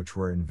 which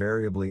were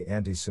invariably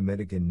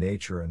anti-Semitic in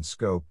nature and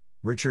scope,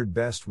 Richard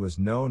Best was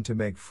known to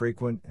make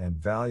frequent and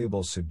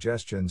valuable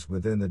suggestions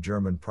within the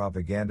German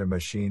propaganda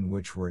machine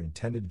which were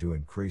intended to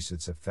increase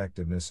its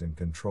effectiveness in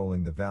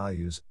controlling the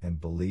values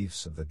and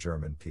beliefs of the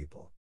German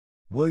people.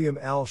 William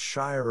L.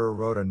 Shirer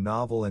wrote a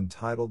novel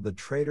entitled The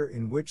Traitor,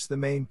 in which the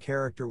main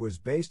character was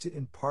based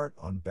in part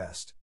on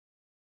Best.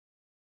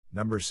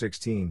 Number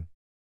 16.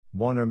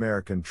 One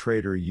American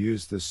traitor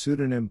used the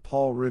pseudonym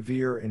Paul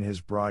Revere in his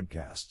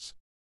broadcasts.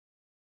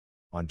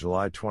 On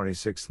July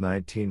 26,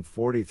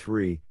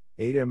 1943,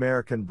 8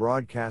 American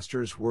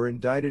broadcasters were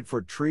indicted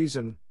for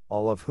treason,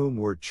 all of whom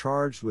were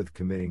charged with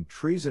committing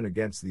treason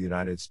against the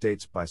United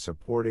States by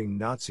supporting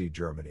Nazi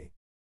Germany.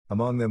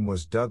 Among them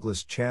was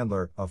Douglas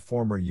Chandler, a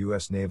former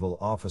U.S. naval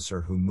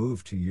officer who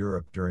moved to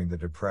Europe during the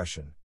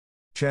Depression.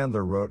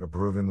 Chandler wrote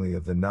approvingly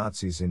of the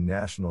Nazis in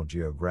National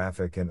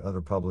Geographic and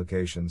other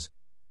publications,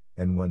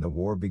 and when the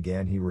war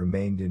began he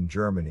remained in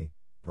Germany,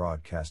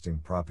 broadcasting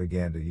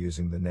propaganda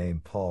using the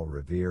name Paul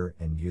Revere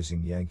and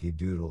using Yankee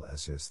Doodle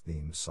as his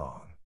theme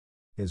song.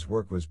 His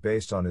work was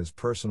based on his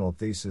personal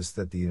thesis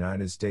that the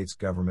United States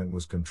government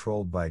was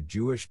controlled by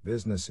Jewish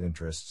business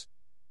interests,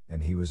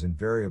 and he was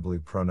invariably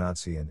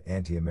pro-Nazi and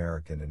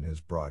anti-American in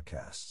his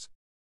broadcasts.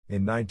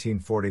 In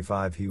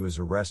 1945 he was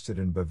arrested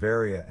in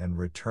Bavaria and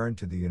returned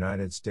to the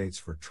United States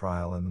for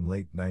trial in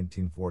late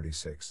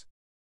 1946.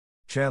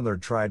 Chandler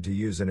tried to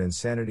use an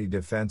insanity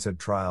defense at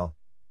trial,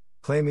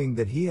 claiming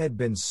that he had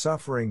been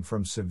suffering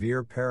from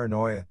severe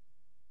paranoia,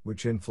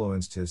 which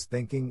influenced his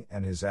thinking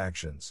and his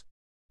actions.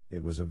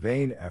 It was a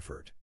vain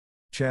effort.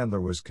 Chandler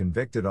was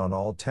convicted on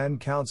all 10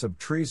 counts of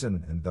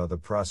treason, and though the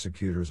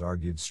prosecutors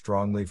argued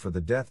strongly for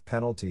the death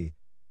penalty,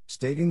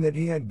 stating that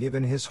he had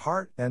given his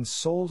heart and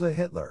soul to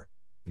Hitler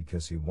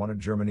because he wanted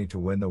Germany to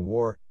win the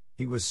war,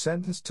 he was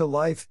sentenced to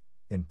life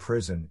in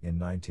prison in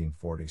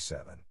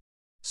 1947.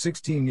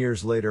 16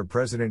 years later,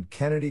 President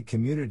Kennedy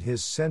commuted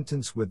his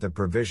sentence with the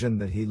provision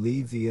that he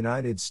leave the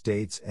United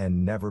States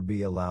and never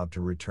be allowed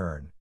to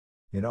return.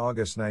 In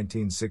August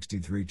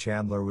 1963,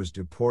 Chandler was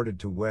deported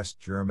to West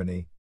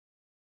Germany.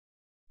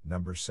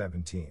 Number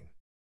 17.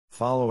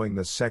 Following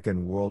the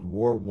Second World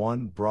War,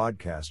 one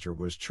broadcaster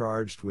was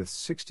charged with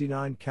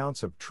 69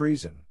 counts of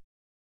treason.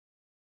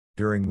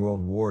 During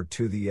World War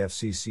II, the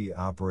FCC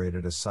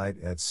operated a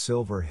site at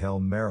Silver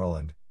Hill,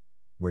 Maryland,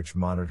 which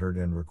monitored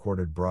and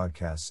recorded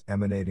broadcasts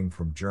emanating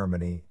from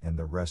Germany and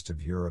the rest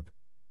of Europe,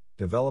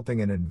 developing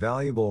an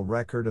invaluable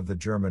record of the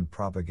German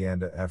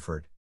propaganda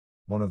effort.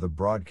 One of the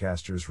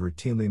broadcasters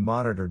routinely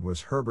monitored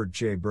was Herbert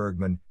J.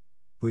 Bergman,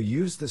 who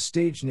used the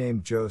stage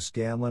name Joe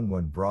Scanlon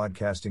when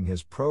broadcasting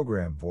his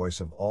program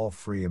Voice of All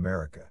Free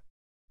America.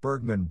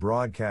 Bergman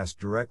broadcast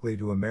directly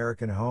to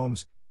American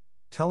homes,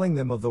 telling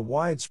them of the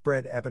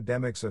widespread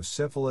epidemics of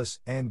syphilis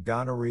and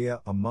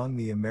gonorrhea among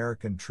the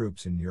American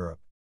troops in Europe.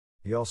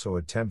 He also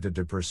attempted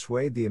to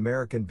persuade the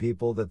American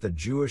people that the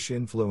Jewish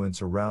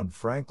influence around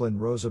Franklin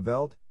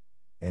Roosevelt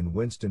and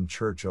Winston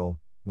Churchill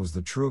was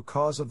the true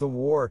cause of the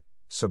war,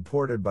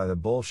 supported by the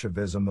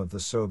Bolshevism of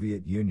the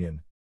Soviet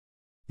Union.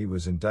 He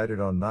was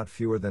indicted on not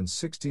fewer than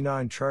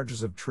 69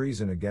 charges of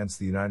treason against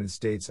the United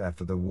States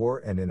after the war,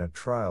 and in a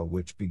trial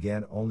which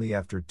began only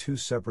after 2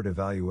 separate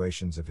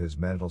evaluations of his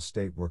mental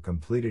state were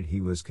completed,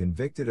 he was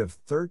convicted of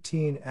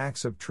 13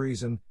 acts of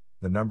treason.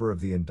 The number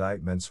of the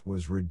indictments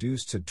was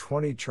reduced to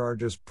 20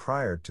 charges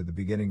prior to the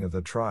beginning of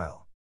the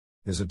trial.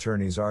 His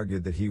attorneys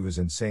argued that he was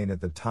insane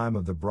at the time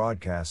of the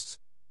broadcasts,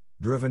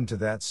 driven to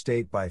that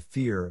state by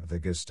fear of the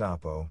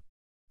Gestapo.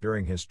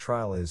 During his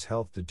trial, his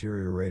health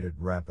deteriorated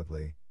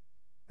rapidly,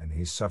 and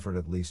he suffered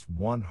at least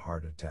 1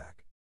 heart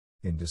attack.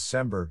 In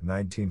December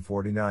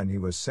 1949, he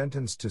was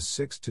sentenced to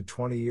 6 to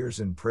 20 years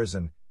in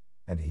prison,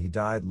 and he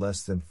died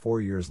less than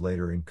 4 years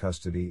later in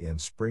custody in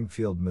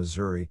Springfield,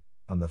 Missouri,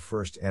 on the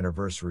first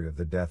anniversary of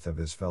the death of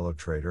his fellow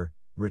traitor,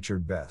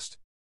 Richard Best.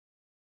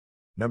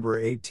 Number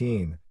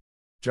 18.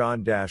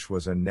 John Dash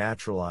was a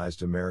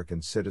naturalized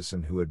American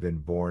citizen who had been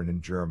born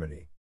in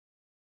Germany.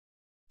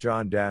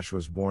 John Dash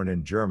was born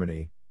in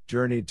Germany,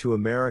 journeyed to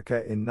America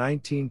in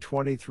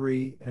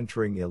 1923,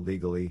 entering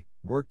illegally,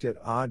 worked at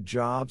odd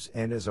jobs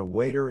and as a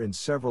waiter in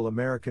several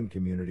American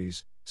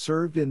communities,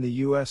 served in the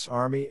U.S.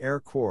 Army Air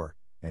Corps,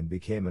 and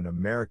became an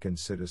American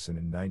citizen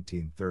in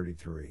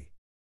 1933.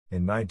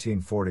 In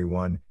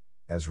 1941,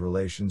 as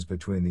relations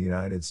between the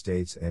United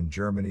States and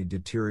Germany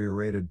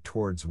deteriorated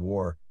towards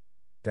war,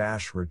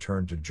 Dash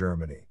returned to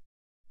Germany.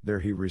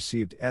 There he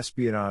received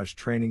espionage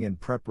training in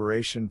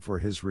preparation for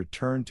his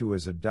return to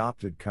his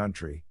adopted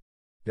country.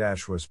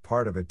 Dash was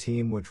part of a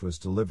team which was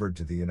delivered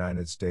to the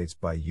United States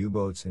by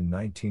U-boats in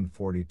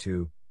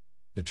 1942,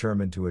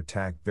 determined to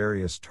attack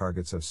various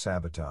targets of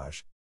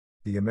sabotage.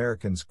 The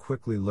Americans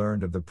quickly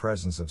learned of the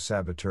presence of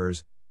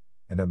saboteurs,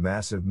 and a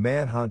massive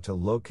manhunt to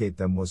locate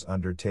them was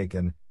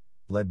undertaken,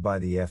 led by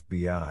the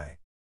FBI.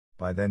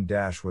 By then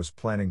Dash was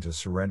planning to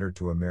surrender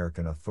to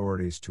American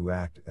authorities to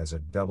act as a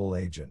double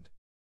agent.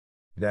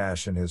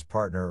 Dash and his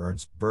partner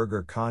Ernst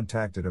Berger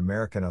contacted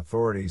American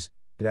authorities.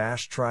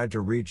 Dash tried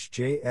to reach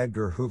J.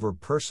 Edgar Hoover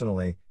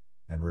personally,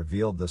 and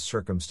revealed the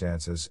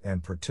circumstances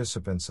and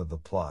participants of the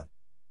plot,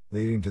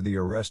 leading to the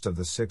arrest of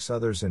the 6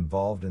 others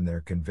involved and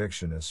their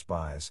conviction as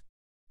spies.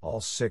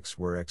 All 6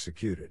 were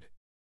executed.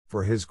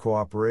 For his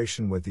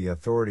cooperation with the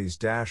authorities,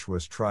 Dash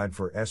was tried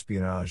for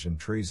espionage and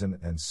treason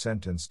and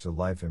sentenced to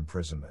life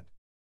imprisonment.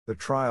 The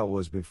trial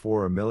was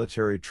before a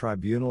military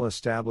tribunal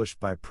established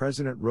by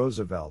President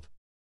Roosevelt.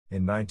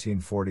 In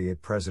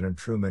 1948, President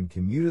Truman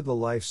commuted the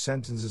life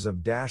sentences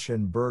of Dash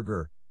and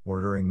Berger,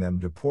 ordering them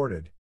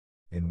deported.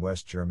 In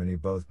West Germany,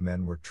 both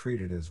men were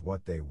treated as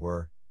what they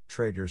were,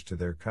 traitors to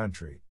their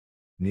country.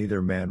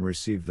 Neither man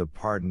received the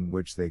pardon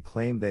which they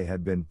claimed they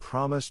had been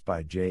promised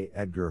by J.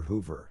 Edgar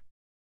Hoover.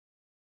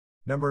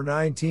 Number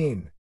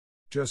 19.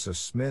 Joseph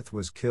Smith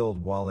was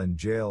killed while in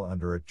jail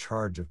under a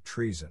charge of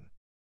treason.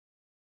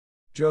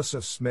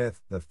 Joseph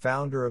Smith, the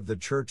founder of the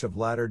Church of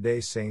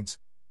Latter-day Saints,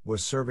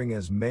 was serving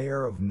as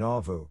mayor of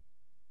Nauvoo,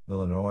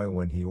 Illinois,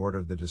 when he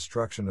ordered the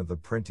destruction of the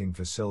printing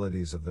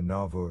facilities of the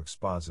Nauvoo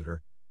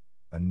Expositor,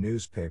 a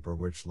newspaper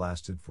which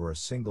lasted for a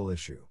single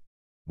issue.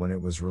 When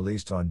it was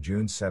released on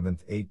June 7,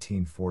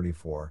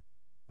 1844,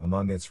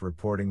 among its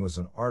reporting was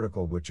an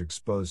article which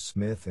exposed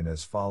Smith and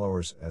his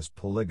followers as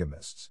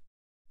polygamists.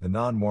 The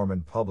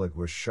non-Mormon public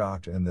was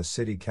shocked, and the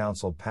city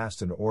council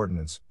passed an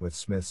ordinance, with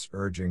Smith's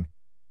urging,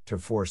 to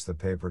force the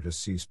paper to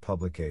cease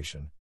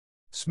publication.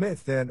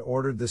 Smith then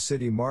ordered the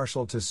city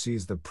marshal to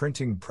seize the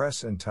printing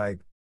press and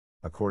type.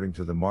 According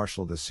to the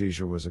marshal, the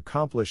seizure was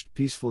accomplished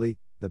peacefully.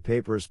 The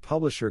paper's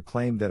publisher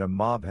claimed that a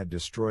mob had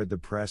destroyed the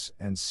press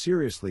and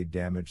seriously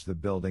damaged the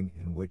building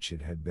in which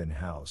it had been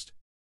housed.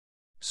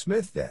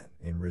 Smith then,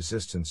 in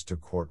resistance to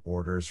court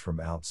orders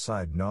from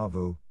outside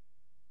Nauvoo,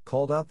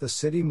 called out the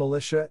city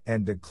militia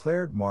and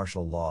declared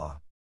martial law.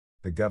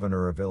 The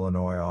governor of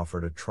Illinois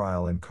offered a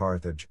trial in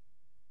Carthage,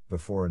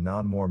 before a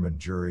non-Mormon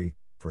jury,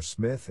 for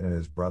Smith and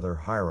his brother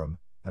Hiram,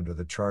 under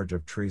the charge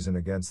of treason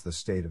against the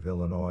state of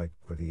Illinois,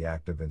 for the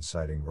act of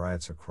inciting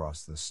riots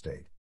across the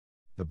state.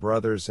 The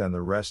brothers and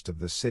the rest of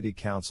the city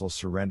council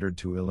surrendered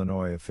to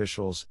Illinois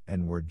officials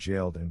and were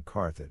jailed in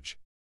Carthage.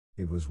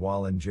 It was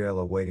while in jail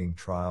awaiting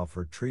trial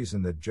for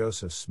treason that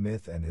Joseph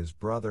Smith and his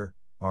brother,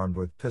 armed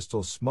with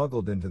pistols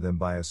smuggled into them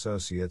by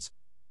associates,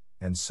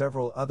 and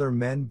several other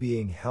men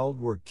being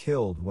held, were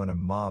killed when a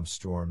mob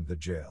stormed the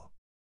jail.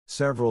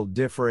 Several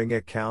differing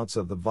accounts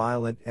of the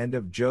violent end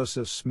of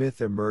Joseph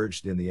Smith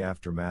emerged in the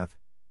aftermath,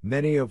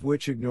 many of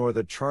which ignore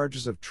the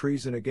charges of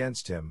treason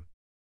against him.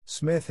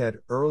 Smith had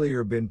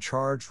earlier been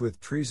charged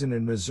with treason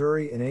in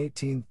Missouri in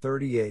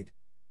 1838,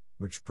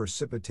 which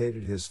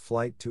precipitated his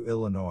flight to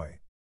Illinois.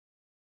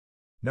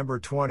 Number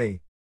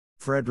 20.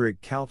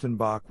 Frederick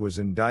Kaltenbach was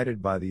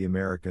indicted by the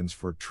Americans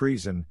for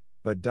treason,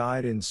 but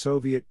died in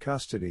Soviet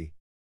custody.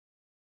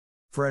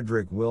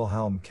 Frederick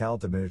Wilhelm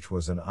Kaltenich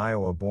was an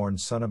Iowa-born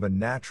son of a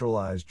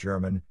naturalized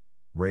German,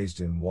 raised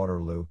in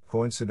Waterloo,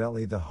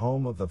 coincidentally the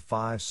home of the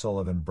 5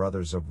 Sullivan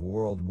brothers of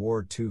World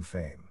War II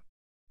fame.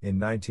 In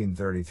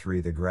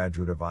 1933, the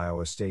graduate of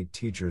Iowa State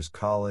Teachers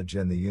College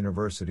and the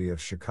University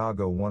of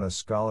Chicago won a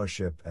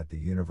scholarship at the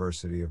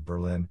University of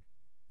Berlin,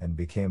 and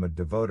became a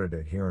devoted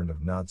adherent of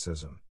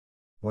Nazism.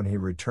 When he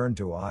returned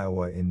to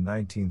Iowa in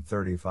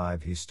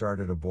 1935, he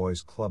started a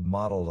boys' club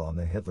modeled on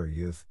the Hitler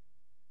Youth,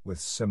 with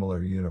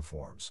similar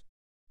uniforms.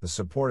 The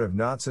support of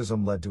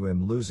Nazism led to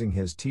him losing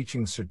his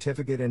teaching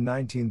certificate in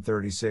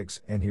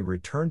 1936, and he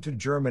returned to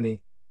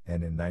Germany,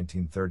 and in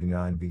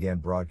 1939 began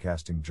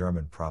broadcasting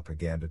German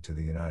propaganda to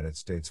the United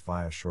States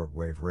via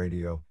shortwave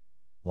radio,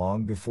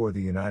 long before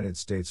the United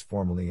States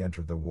formally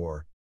entered the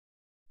war.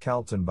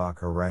 Kaltenbach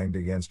harangued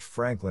against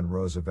Franklin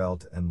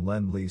Roosevelt and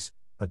Lend-Lease,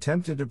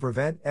 attempted to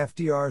prevent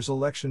FDR's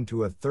election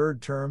to a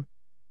third term,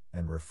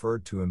 and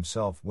referred to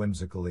himself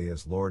whimsically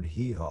as Lord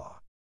Hee-Haw.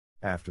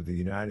 After the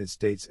United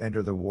States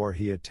entered the war,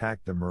 he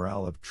attacked the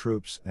morale of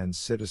troops and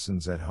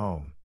citizens at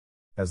home.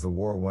 As the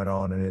war went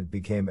on and it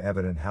became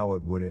evident how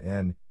it would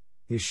end,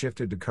 he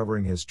shifted to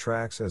covering his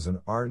tracks as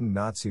an ardent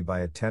Nazi by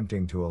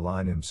attempting to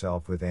align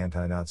himself with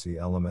anti-Nazi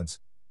elements,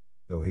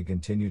 though he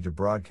continued to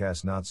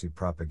broadcast Nazi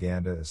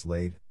propaganda as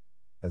late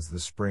as the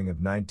spring of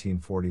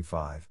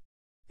 1945.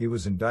 He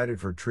was indicted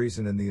for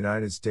treason in the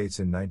United States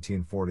in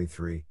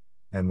 1943,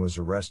 and was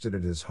arrested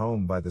at his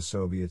home by the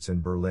Soviets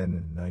in Berlin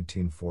in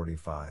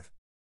 1945.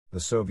 The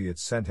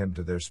Soviets sent him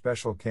to their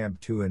special Camp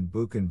 2 in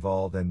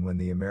Buchenwald, and when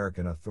the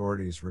American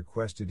authorities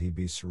requested he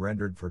be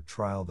surrendered for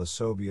trial, the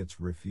Soviets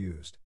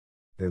refused.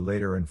 They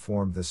later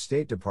informed the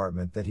State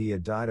Department that he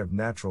had died of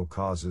natural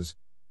causes,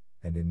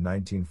 and in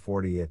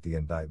 1948 the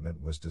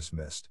indictment was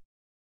dismissed.